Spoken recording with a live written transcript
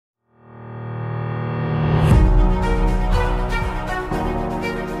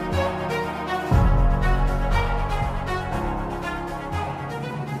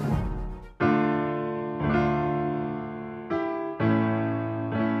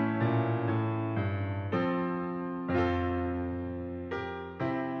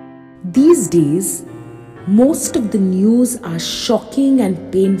These days, most of the news are shocking and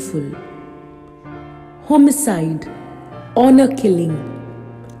painful. Homicide, honor killing,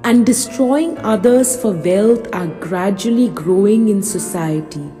 and destroying others for wealth are gradually growing in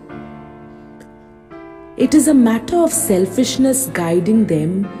society. It is a matter of selfishness guiding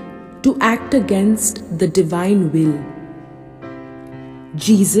them to act against the divine will.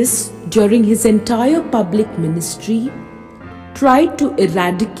 Jesus, during his entire public ministry, tried to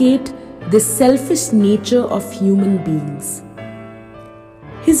eradicate the selfish nature of human beings.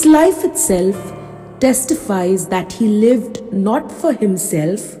 His life itself testifies that he lived not for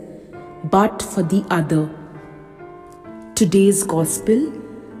himself, but for the other. Today's gospel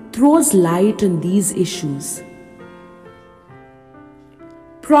throws light on these issues.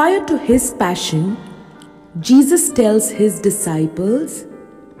 Prior to his passion, Jesus tells his disciples,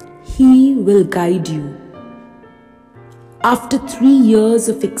 "He will guide you." After 3 years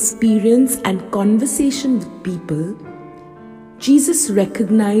of experience and conversation with people, Jesus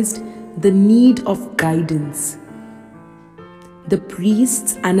recognized the need of guidance. The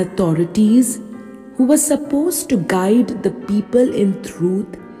priests and authorities who were supposed to guide the people in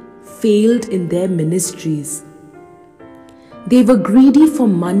truth failed in their ministries. They were greedy for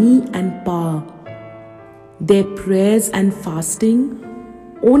money and power. Their prayers and fasting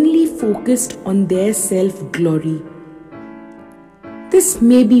only focused on their self-glory. This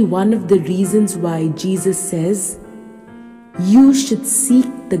may be one of the reasons why Jesus says, "You should seek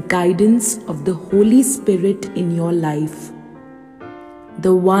the guidance of the Holy Spirit in your life."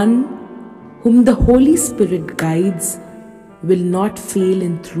 The one whom the Holy Spirit guides will not fail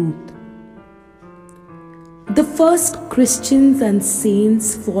in truth. The first Christians and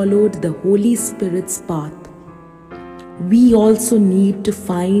saints followed the Holy Spirit's path. We also need to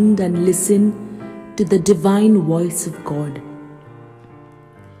find and listen to the divine voice of God.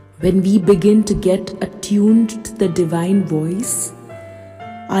 When we begin to get attuned to the divine voice,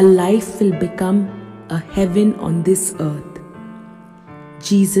 our life will become a heaven on this earth.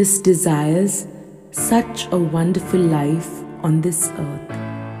 Jesus desires such a wonderful life on this earth.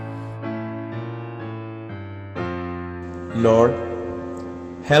 Lord,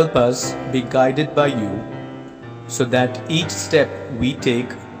 help us be guided by you so that each step we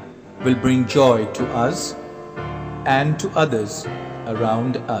take will bring joy to us and to others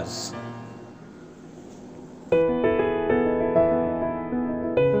around us.